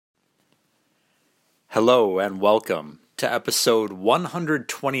Hello and welcome to episode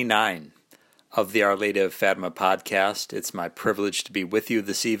 129 of the Our Lady of Fatima podcast. It's my privilege to be with you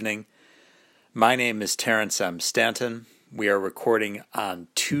this evening. My name is Terrence M. Stanton. We are recording on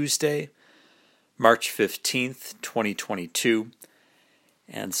Tuesday, March 15th, 2022,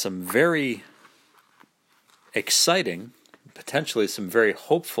 and some very exciting, potentially some very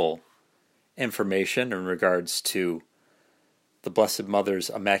hopeful information in regards to the Blessed Mother's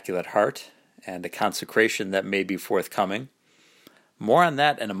Immaculate Heart and a consecration that may be forthcoming. More on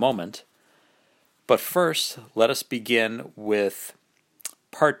that in a moment. But first, let us begin with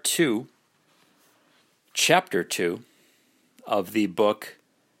part 2, chapter 2 of the book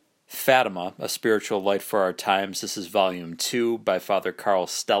Fatima, A Spiritual Light for Our Times. This is volume 2 by Father Carl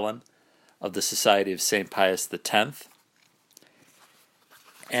Stellan of the Society of St. Pius X.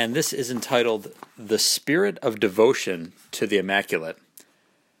 And this is entitled The Spirit of Devotion to the Immaculate,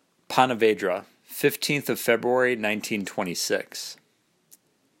 Pontevedra, 15th of February, 1926.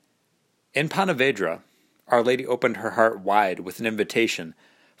 In Pontevedra, Our Lady opened her heart wide with an invitation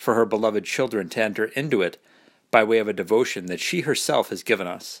for her beloved children to enter into it by way of a devotion that she herself has given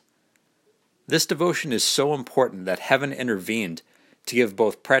us. This devotion is so important that heaven intervened to give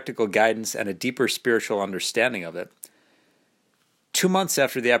both practical guidance and a deeper spiritual understanding of it. 2 months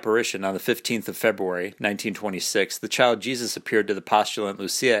after the apparition, on the 15th of February, 1926, the child Jesus appeared to the postulant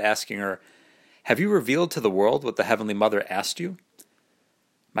Lucia, asking her, "Have you revealed to the world what the Heavenly Mother asked you?"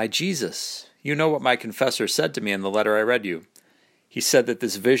 "My Jesus, you know what my confessor said to me in the letter I read you. He said that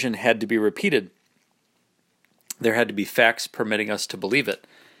this vision had to be repeated. There had to be facts permitting us to believe it,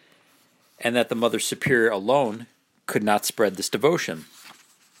 and that the Mother Superior alone could not spread this devotion.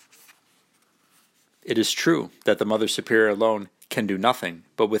 It is true that the Mother Superior alone can do nothing,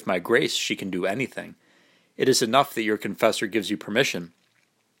 but with my grace she can do anything. It is enough that your confessor gives you permission,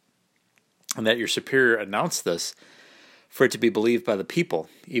 and that your superior announced this for it to be believed by the people,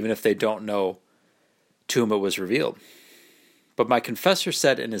 even if they don't know to whom it was revealed. But my confessor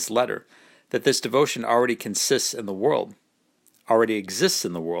said in his letter that this devotion already exists in the world,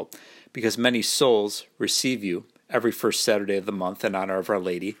 because many souls receive you every first Saturday of the month in honor of Our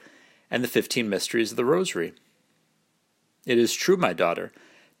Lady and the 15 mysteries of the Rosary. It is true, my daughter,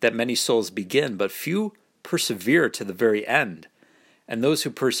 that many souls begin, but few persevere to the very end, and those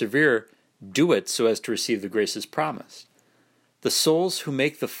who persevere do it so as to receive the graces promised. The souls who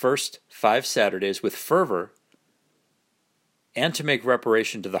make the first 5 Saturdays with fervor and to make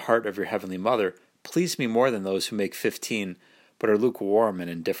reparation to the heart of your Heavenly Mother please me more than those who make 15 but are lukewarm and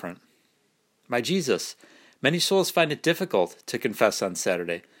indifferent. My Jesus, many souls find it difficult to confess on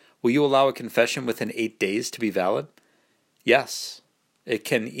Saturday. Will you allow a confession within 8 days to be valid? Yes, it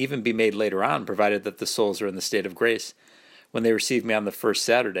can even be made later on, provided that the souls are in the state of grace when they receive me on the first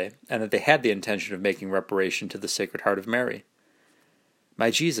Saturday, and that they had the intention of making reparation to the Sacred Heart of Mary. My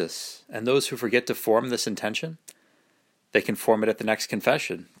Jesus, and those who forget to form this intention, they can form it at the next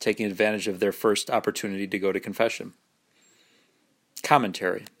confession, taking advantage of their first opportunity to go to confession.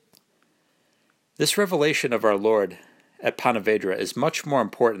 Commentary. This revelation of our Lord at Pontevedra is much more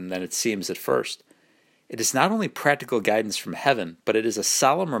important than it seems at first. It is not only practical guidance from heaven, but it is a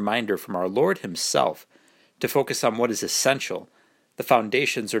solemn reminder from our Lord himself to focus on what is essential, the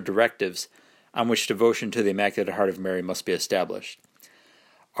foundations or directives on which devotion to the Immaculate Heart of Mary must be established.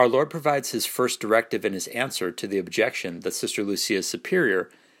 Our Lord provides his first directive in his answer to the objection that Sister Lucia's superior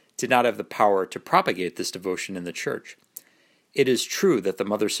did not have the power to propagate this devotion in the Church. It is true that the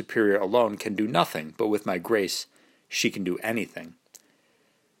Mother Superior alone can do nothing, but with my grace she can do anything.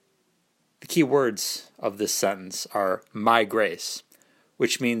 The key words of this sentence are my grace,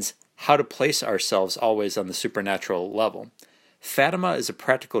 which means how to place ourselves always on the supernatural level. Fatima is a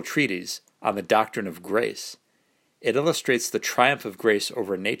practical treatise on the doctrine of grace. It illustrates the triumph of grace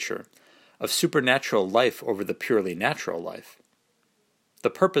over nature, of supernatural life over the purely natural life. The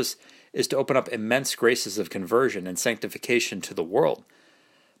purpose is to open up immense graces of conversion and sanctification to the world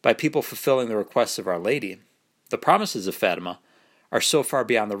by people fulfilling the requests of Our Lady. The promises of Fatima are so far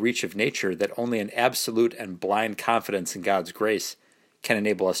beyond the reach of nature that only an absolute and blind confidence in God's grace can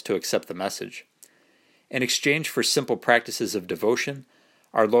enable us to accept the message. In exchange for simple practices of devotion,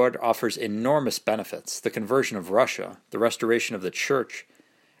 our Lord offers enormous benefits: the conversion of Russia, the restoration of the Church,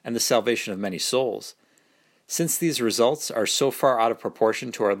 and the salvation of many souls. Since these results are so far out of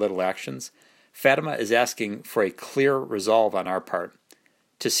proportion to our little actions, Fatima is asking for a clear resolve on our part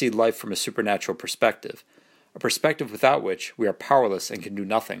to see life from a supernatural perspective, a perspective without which we are powerless and can do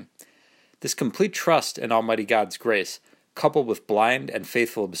nothing. This complete trust in Almighty God's grace, coupled with blind and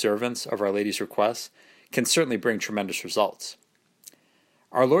faithful observance of Our Lady's requests, can certainly bring tremendous results.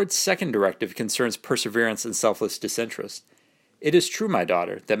 Our Lord's second directive concerns perseverance and selfless disinterest. It is true, my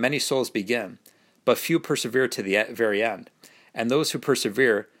daughter, that many souls begin, but few persevere to the very end, and those who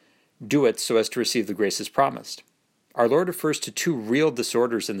persevere do it so as to receive the graces promised. Our Lord refers to two real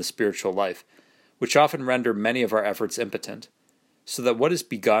disorders in the spiritual life, which often render many of our efforts impotent, so that what is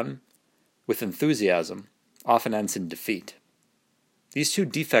begun with enthusiasm often ends in defeat. These two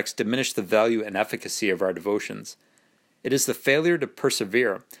defects diminish the value and efficacy of our devotions. It is the failure to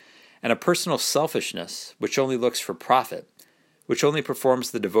persevere and a personal selfishness which only looks for profit, which only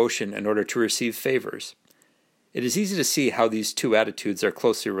performs the devotion in order to receive favors. It is easy to see how these two attitudes are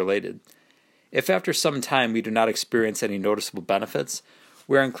closely related. If after some time we do not experience any noticeable benefits,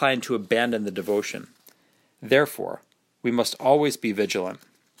 we are inclined to abandon the devotion. Therefore, we must always be vigilant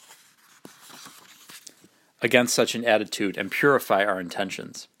against such an attitude and purify our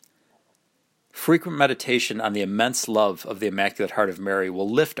intentions. Frequent meditation on the immense love of the Immaculate Heart of Mary will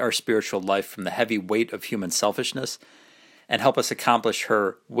lift our spiritual life from the heavy weight of human selfishness and help us accomplish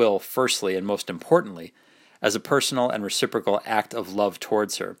her will firstly and most importantly as a personal and reciprocal act of love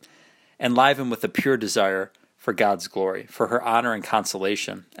towards her, enlivened with a pure desire for God's glory, for her honor and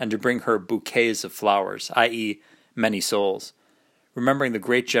consolation, and to bring her bouquets of flowers, i.e., many souls, remembering the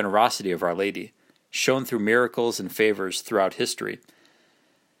great generosity of Our Lady, shown through miracles and favors throughout history,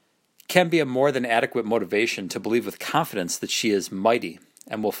 can be a more than adequate motivation to believe with confidence that she is mighty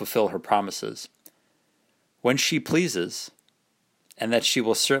and will fulfill her promises when she pleases, and that she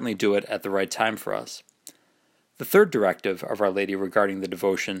will certainly do it at the right time for us. The third directive of Our Lady regarding the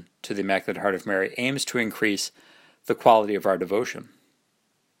devotion to the Immaculate Heart of Mary aims to increase the quality of our devotion.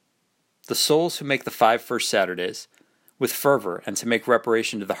 The souls who make the 5 first Saturdays with fervor and to make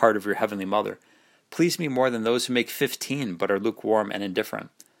reparation to the heart of your Heavenly Mother please me more than those who make 15 but are lukewarm and indifferent.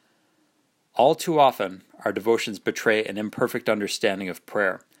 All too often, our devotions betray an imperfect understanding of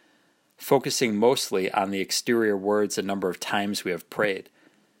prayer, focusing mostly on the exterior words and number of times we have prayed.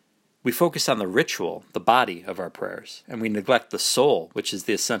 We focus on the ritual, the body of our prayers, and we neglect the soul, which is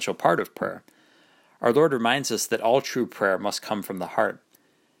the essential part of prayer. Our Lord reminds us that all true prayer must come from the heart,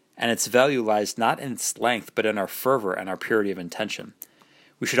 and its value lies not in its length, but in our fervor and our purity of intention.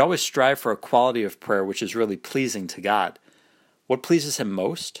 We should always strive for a quality of prayer which is really pleasing to God. What pleases Him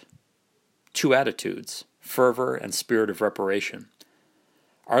most? 2 attitudes, fervor and spirit of reparation.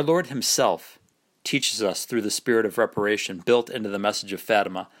 Our Lord Himself teaches us through the spirit of reparation built into the message of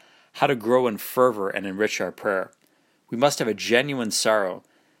Fatima how to grow in fervor and enrich our prayer. We must have a genuine sorrow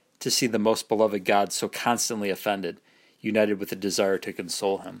to see the most beloved God so constantly offended, united with a desire to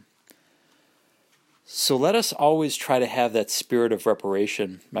console Him. So let us always try to have that spirit of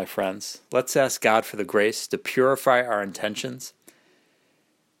reparation, my friends. Let's ask God for the grace to purify our intentions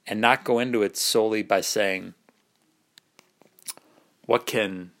and not go into it solely by saying, what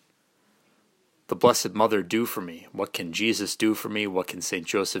can the Blessed Mother do for me? What can Jesus do for me? What can St.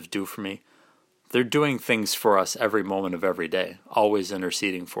 Joseph do for me? They're doing things for us every moment of every day, always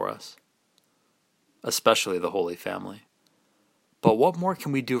interceding for us, especially the Holy Family. But what more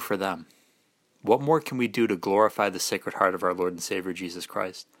can we do for them? What more can we do to glorify the Sacred Heart of our Lord and Savior Jesus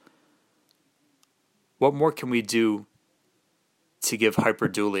Christ? What more can we do to give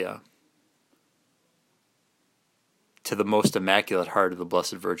hyperdulia to the most immaculate heart of the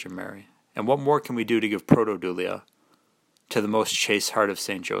Blessed Virgin Mary? And what more can we do to give protodulia to the most chaste heart of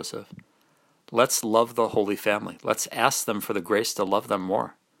St. Joseph? Let's love the Holy Family. Let's ask them for the grace to love them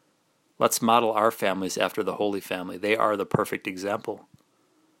more. Let's model our families after the Holy Family. They are the perfect example.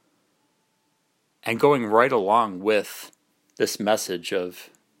 And going right along with this message of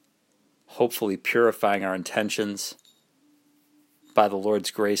hopefully purifying our intentions by the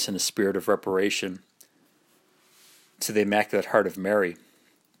Lord's grace and a spirit of reparation to the Immaculate Heart of Mary.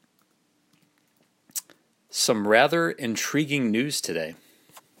 Some rather intriguing news today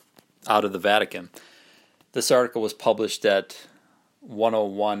out of the Vatican. This article was published at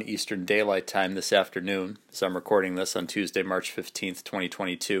 1:01 Eastern Daylight Time this afternoon, as I'm recording this on Tuesday, March 15th,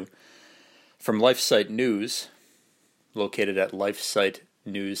 2022. From LifeSite News, located at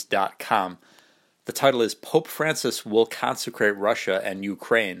lifesitenews.com. The title is Pope Francis will consecrate Russia and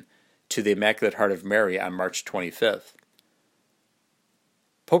Ukraine to the Immaculate Heart of Mary on March 25th.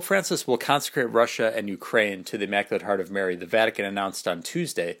 Pope Francis will consecrate Russia and Ukraine to the Immaculate Heart of Mary, the Vatican announced on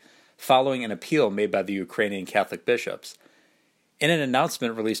Tuesday, following an appeal made by the Ukrainian Catholic bishops. In an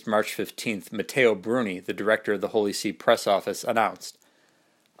announcement released March 15th, Matteo Bruni, the director of the Holy See press office, announced,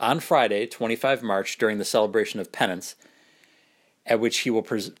 on Friday, 25 March, during the celebration of penance, at which he will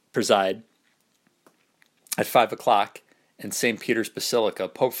preside at 5 o'clock in St. Peter's Basilica,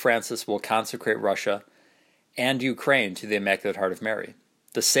 Pope Francis will consecrate Russia and Ukraine to the Immaculate Heart of Mary.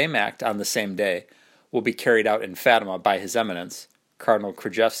 The same act on the same day will be carried out in Fatima by His Eminence, Cardinal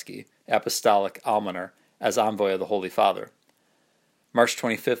Krajewski, Apostolic Almoner, as envoy of the Holy Father. March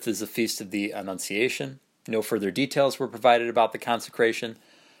 25th is the Feast of the Annunciation. No further details were provided about the consecration,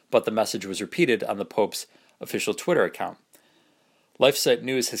 but the message was repeated on the Pope's official Twitter account. LifeSite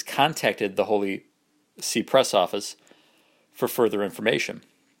News has contacted the Holy See Press Office for further information.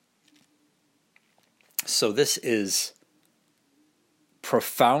 So this is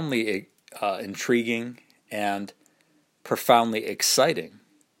profoundly intriguing and profoundly exciting.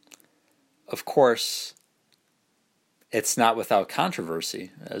 Of course, it's not without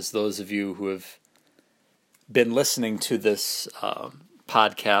controversy, as those of you who have been listening to this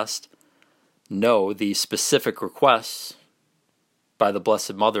podcast know. The specific requests by the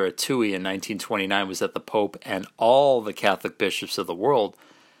Blessed Mother at Tui in 1929 was that the Pope and all the Catholic bishops of the world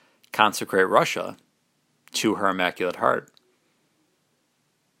consecrate Russia to her Immaculate Heart.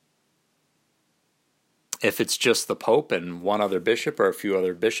 If it's just the Pope and one other bishop or a few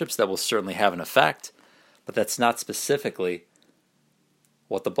other bishops, that will certainly have an effect, but that's not specifically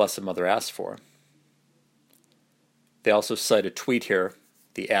what the Blessed Mother asked for. They also cite a tweet here,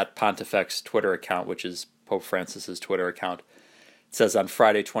 the @Pontifex Twitter account, which is Pope Francis's Twitter account. It says, on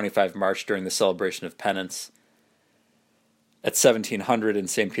Friday, 25 March, during the celebration of penance at 1700 in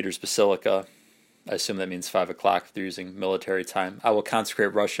St. Peter's Basilica, I assume that means 5 o'clock if they're using military time, I will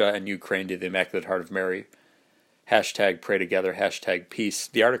consecrate Russia and Ukraine to the Immaculate Heart of Mary. #Pray Together, #peace.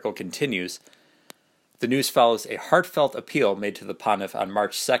 The article continues. The news follows a heartfelt appeal made to the Pontiff on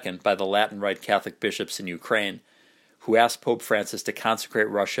March 2nd by the Latin Rite Catholic bishops in Ukraine, who asked Pope Francis to consecrate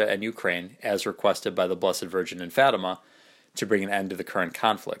Russia and Ukraine, as requested by the Blessed Virgin in Fatima, to bring an end to the current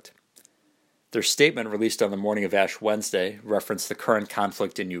conflict. Their statement, released on the morning of Ash Wednesday, referenced the current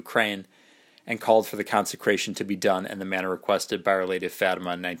conflict in Ukraine and called for the consecration to be done in the manner requested by Our Lady of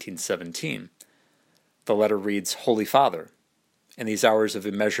Fatima in 1917. The letter reads, Holy Father, in these hours of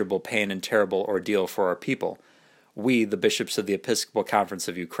immeasurable pain and terrible ordeal for our people, we, the bishops of the Episcopal Conference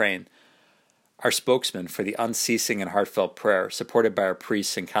of Ukraine, are spokesmen for the unceasing and heartfelt prayer, supported by our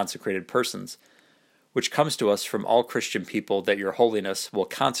priests and consecrated persons, which comes to us from all Christian people, that your holiness will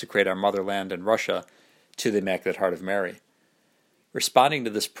consecrate our motherland and Russia to the Immaculate Heart of Mary. Responding to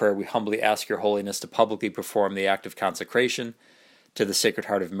this prayer, we humbly ask your holiness to publicly perform the act of consecration to the Sacred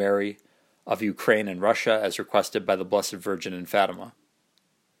Heart of Mary of Ukraine and Russia, as requested by the Blessed Virgin in Fatima.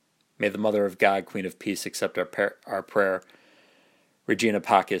 May the Mother of God, Queen of Peace, accept our prayer, Regina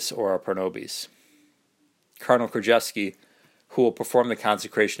Pacis ora pro nobis. Cardinal Krajewski, who will perform the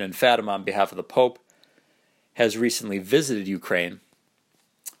consecration in Fatima on behalf of the Pope, has recently visited Ukraine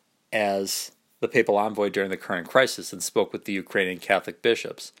as the papal envoy during the current crisis and spoke with the Ukrainian Catholic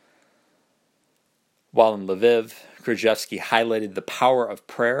bishops. While in Lviv, Krajewski highlighted the power of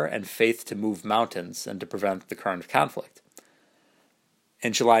prayer and faith to move mountains and to prevent the current conflict.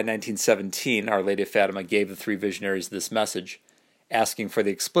 In July 1917, Our Lady of Fatima gave the three visionaries this message, asking for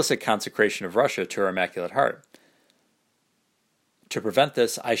the explicit consecration of Russia to her Immaculate Heart. To prevent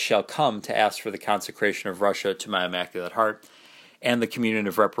this, I shall come to ask for the consecration of Russia to my Immaculate Heart and the communion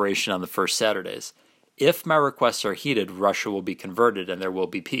of reparation on the first Saturdays. If my requests are heeded, Russia will be converted and there will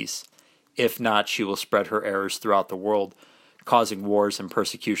be peace. If not, she will spread her errors throughout the world, causing wars and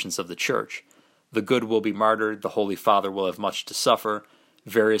persecutions of the Church. The good will be martyred, the Holy Father will have much to suffer,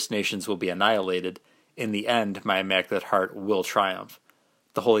 various nations will be annihilated. In the end, my Immaculate Heart will triumph.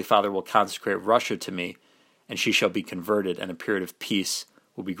 The Holy Father will consecrate Russia to me, and she shall be converted, and a period of peace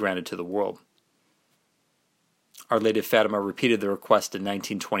will be granted to the world. Our Lady of Fatima repeated the request in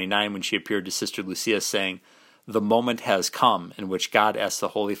 1929 when she appeared to Sister Lucia, saying, the moment has come in which God asks the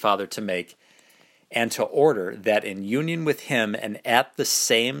Holy Father to make and to order that in union with him and at the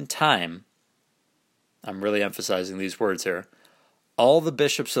same time, I'm really emphasizing these words here, all the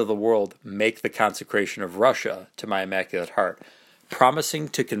bishops of the world make the consecration of Russia to my Immaculate Heart, promising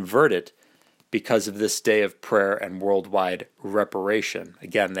to convert it because of this day of prayer and worldwide reparation.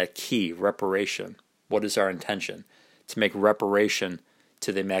 Again, that key, reparation. What is our intention? To make reparation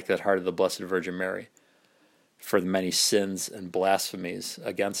to the Immaculate Heart of the Blessed Virgin Mary for the many sins and blasphemies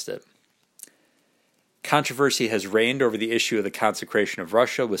against it. Controversy has reigned over the issue of the consecration of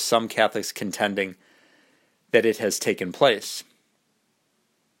Russia, with some Catholics contending that it has taken place.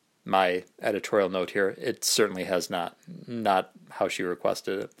 My editorial note here, it certainly has not how she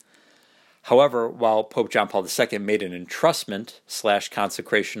requested it. However, while Pope John Paul II made an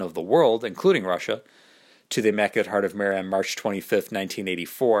entrustment/consecration of the world, including Russia, to the Immaculate Heart of Mary on March 25,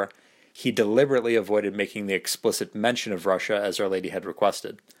 1984, he deliberately avoided making the explicit mention of Russia as Our Lady had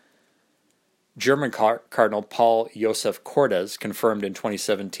requested. German Cardinal Paul Joseph Cordes confirmed in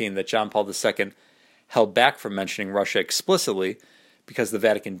 2017 that John Paul II held back from mentioning Russia explicitly because the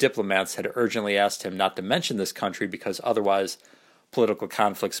Vatican diplomats had urgently asked him not to mention this country because otherwise political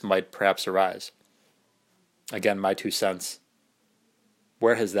conflicts might perhaps arise. Again, my 2 cents.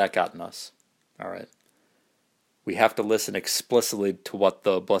 Where has that gotten us? All right. We have to listen explicitly to what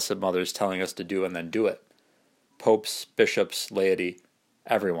the Blessed Mother is telling us to do and then do it. Popes, bishops, laity,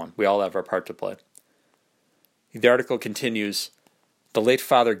 everyone. We all have our part to play. The article continues, the late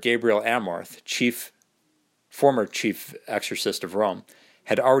Father Gabriel Amorth, former chief exorcist of Rome,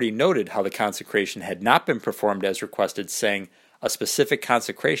 had already noted how the consecration had not been performed as requested, saying a specific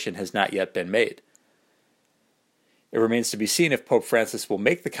consecration has not yet been made. It remains to be seen if Pope Francis will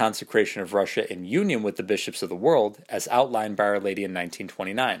make the consecration of Russia in union with the bishops of the world, as outlined by Our Lady in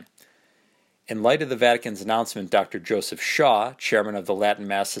 1929. In light of the Vatican's announcement, Dr. Joseph Shaw, chairman of the Latin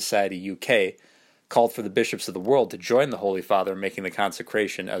Mass Society UK, called for the bishops of the world to join the Holy Father in making the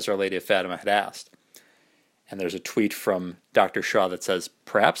consecration as Our Lady of Fatima had asked. And there's a tweet from Dr. Shaw that says,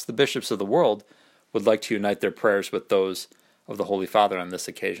 perhaps the bishops of the world would like to unite their prayers with those of the Holy Father on this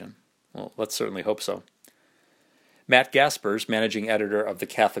occasion. Well, let's certainly hope so. Matt Gaspers, managing editor of the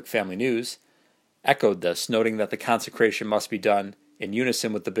Catholic Family News, echoed this, noting that the consecration must be done in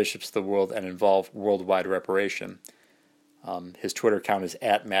unison with the bishops of the world and involve worldwide reparation. His Twitter account is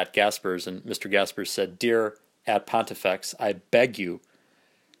 @MattGaspers, and Mr. Gaspers said, Dear @Pontifex, I beg you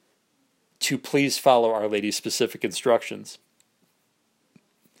to please follow Our Lady's specific instructions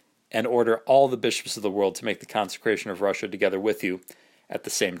and order all the bishops of the world to make the consecration of Russia together with you at the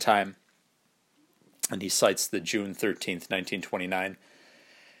same time. And he cites the June 13th, 1929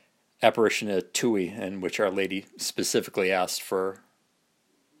 apparition at Tui, in which Our Lady specifically asked for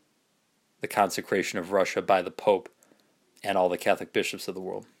the consecration of Russia by the Pope and all the Catholic bishops of the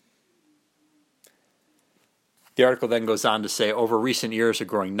world. The article then goes on to say, over recent years, a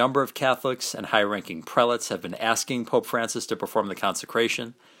growing number of Catholics and high-ranking prelates have been asking Pope Francis to perform the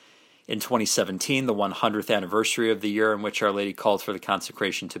consecration. In 2017, the 100th anniversary of the year in which Our Lady called for the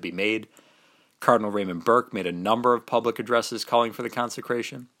consecration to be made, Cardinal Raymond Burke made a number of public addresses calling for the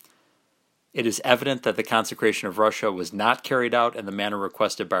consecration. It is evident that the consecration of Russia was not carried out in the manner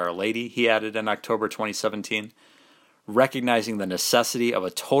requested by Our Lady, he added in October 2017. Recognizing the necessity of a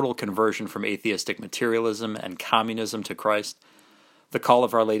total conversion from atheistic materialism and communism to Christ, the call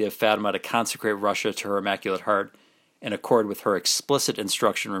of Our Lady of Fatima to consecrate Russia to her Immaculate Heart in accord with her explicit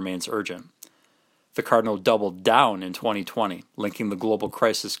instruction remains urgent. The Cardinal doubled down in 2020, linking the global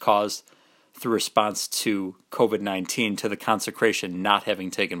crisis caused through response to COVID-19 to the consecration not having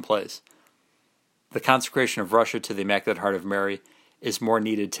taken place. The consecration of Russia to the Immaculate Heart of Mary is more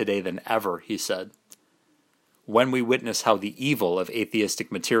needed today than ever, he said. When we witness how the evil of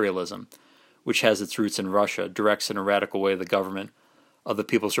atheistic materialism, which has its roots in Russia, directs in a radical way the government of the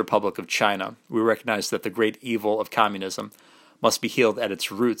People's Republic of China, we recognize that the great evil of communism must be healed at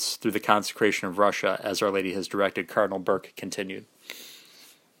its roots through the consecration of Russia, as Our Lady has directed, Cardinal Burke continued.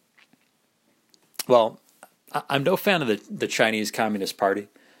 Well, I'm no fan of the Chinese Communist Party,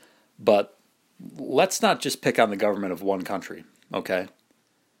 but let's not just pick on the government of one country, okay?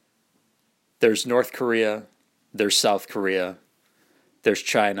 There's North Korea, there's South Korea, there's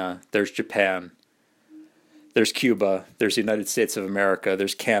China, there's Japan, there's Cuba, there's the United States of America,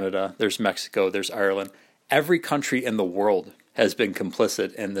 there's Canada, there's Mexico, there's Ireland. Every country in the world has been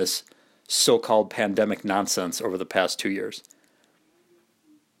complicit in this so-called pandemic nonsense over the past 2 years.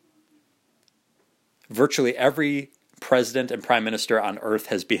 Virtually every president and prime minister on earth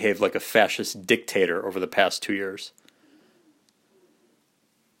has behaved like a fascist dictator over the past 2 years.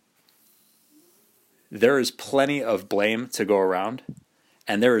 There is plenty of blame to go around,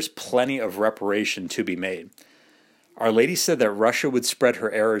 and there is plenty of reparation to be made. Our Lady said that Russia would spread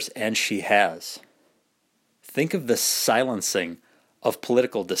her errors, and she has. Think of the silencing of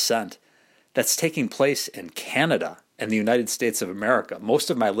political dissent that's taking place in Canada and the United States of America. Most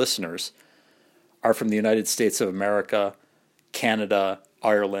of my listeners are from the United States of America, Canada,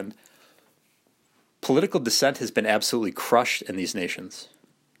 Ireland. Political dissent has been absolutely crushed in these nations.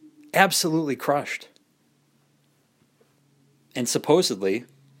 Absolutely crushed. And supposedly,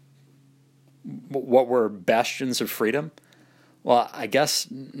 what were bastions of freedom? Well, I guess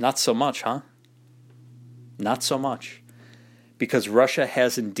not so much, huh? Not so much. Because Russia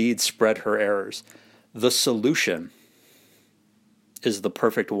has indeed spread her errors. The solution is the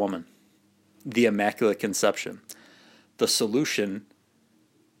perfect woman, the Immaculate Conception. The solution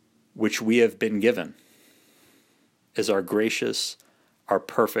which we have been given is our gracious, our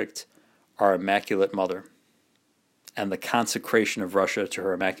perfect, our Immaculate Mother. and the consecration of Russia to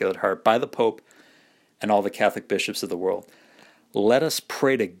her Immaculate Heart by the Pope and all the Catholic bishops of the world. Let us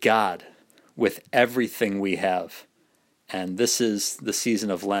pray to God with everything we have. And this is the season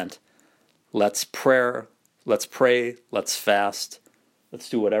of Lent. Let's pray, let's fast, let's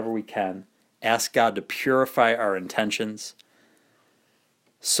do whatever we can. Ask God to purify our intentions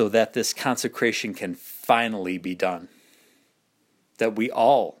so that this consecration can finally be done. That we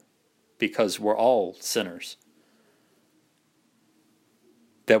all, because we're all sinners,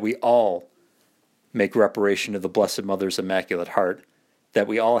 that we all make reparation to the Blessed Mother's Immaculate Heart, that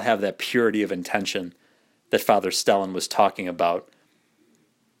we all have that purity of intention that Father Stellan was talking about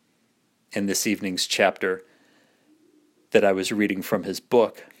in this evening's chapter that I was reading from his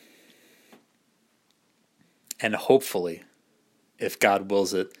book. And hopefully, if God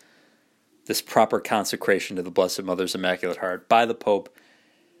wills it, this proper consecration to the Blessed Mother's Immaculate Heart by the Pope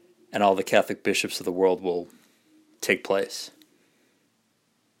and all the Catholic bishops of the world will take place.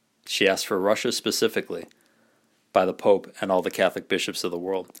 She asked for Russia specifically by the Pope and all the Catholic bishops of the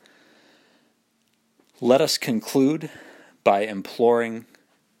world. Let us conclude by imploring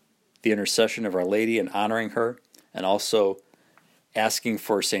the intercession of Our Lady and honoring her, and also asking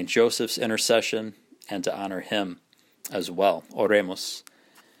for St. Joseph's intercession and to honor him as well. Oremus.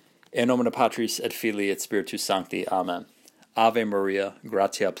 In nomine Patris et Filii et Spiritus Sancti. Amen. Ave Maria,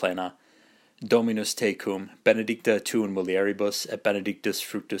 gratia plena, Dominus tecum, benedicta tu in mulieribus, et benedictus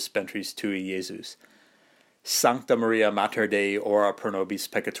fructus ventris tui, Iesus. Sancta Maria, Mater Dei, ora pro nobis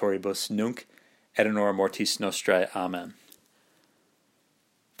peccatoribus, nunc et in hora mortis nostrae. Amen.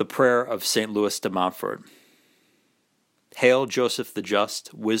 The prayer of St. Louis de Montfort. Hail, Joseph the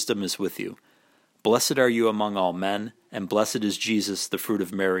Just, wisdom is with you. Blessed are you among all men, and blessed is Jesus, the fruit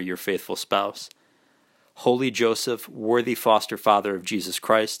of Mary, your faithful spouse. Holy Joseph, worthy foster father of Jesus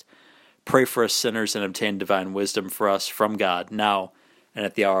Christ, pray for us sinners and obtain divine wisdom for us from God, now and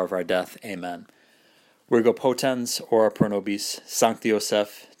at the hour of our death. Amen. Virgo potens, ora pro nobis, Sancti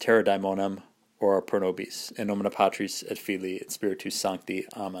Joseph, terra daimonem, ora pro nobis. In nomine Patris et Filii et Spiritus Sancti.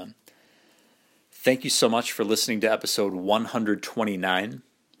 Amen. Thank you so much for listening to episode 129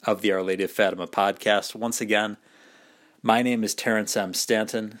 of the Our Lady of Fatima podcast. Once again, my name is Terrence M.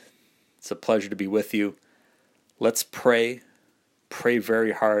 Stanton. It's a pleasure to be with you. Let's pray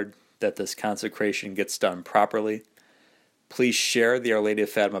very hard that this consecration gets done properly. Please share the Our Lady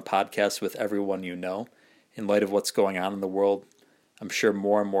of Fatima podcast with everyone you know. In light of what's going on in the world, I'm sure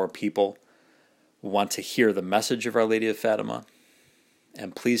more and more people want to hear the message of Our Lady of Fatima.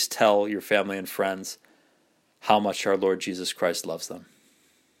 And please tell your family and friends how much our Lord Jesus Christ loves them.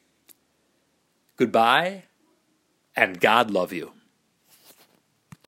 Goodbye, and God love you.